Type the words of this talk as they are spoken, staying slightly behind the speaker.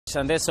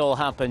And this all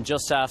happened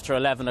just after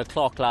 11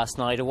 o'clock last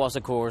night. It was,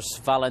 of course,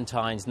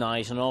 Valentine's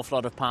night. An awful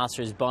lot of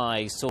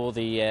passers-by saw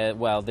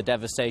the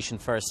devastation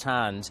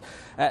firsthand.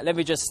 Let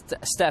me just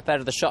step out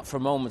of the shot for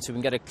a moment so we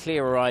can get a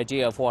clearer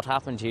idea of what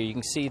happened here. You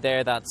can see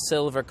there that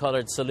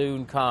silver-coloured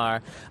saloon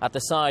car at the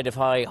side of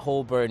High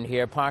Holborn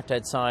here, parked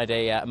outside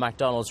a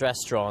McDonald's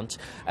restaurant,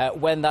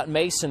 when that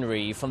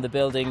masonry from the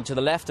building to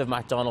the left of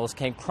McDonald's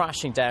came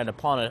crashing down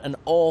upon it. An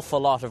awful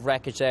lot of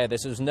wreckage there.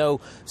 This was no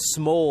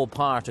small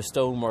part of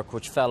stonework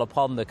which fell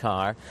upon the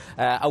car.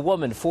 A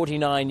woman,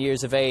 49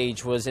 years of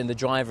age, was in the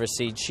driver's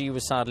seat. She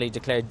was sadly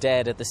declared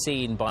dead at the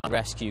scene by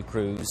rescue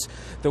crews.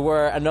 There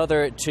were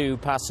another two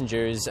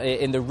passengers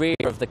in the rear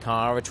of the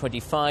car, a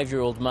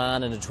 25-year-old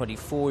man and a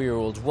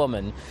 24-year-old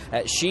woman.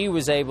 She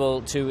was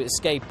able to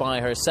escape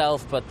by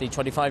herself, but the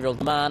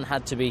 25-year-old man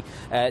had to be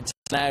taken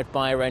out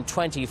by around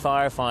 20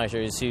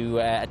 firefighters who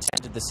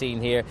attended the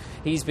scene here.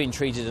 He's been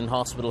treated in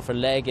hospital for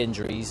leg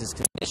injuries. His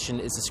condition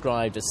is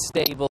described as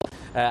stable.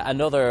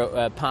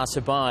 Another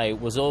passerby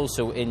was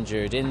also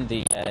injured in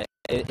the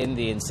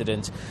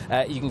incident.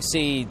 You can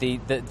see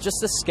just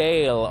the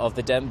scale of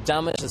the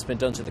damage that's been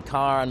done to the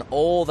car and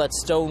all that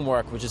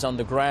stonework which is on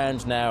the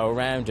ground now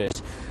around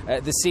it.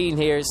 The scene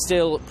here is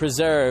still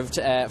preserved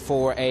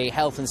for a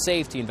health and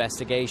safety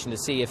investigation to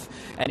see if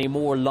any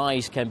more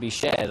light can be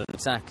shed on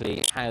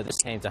exactly how this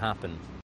came to happen.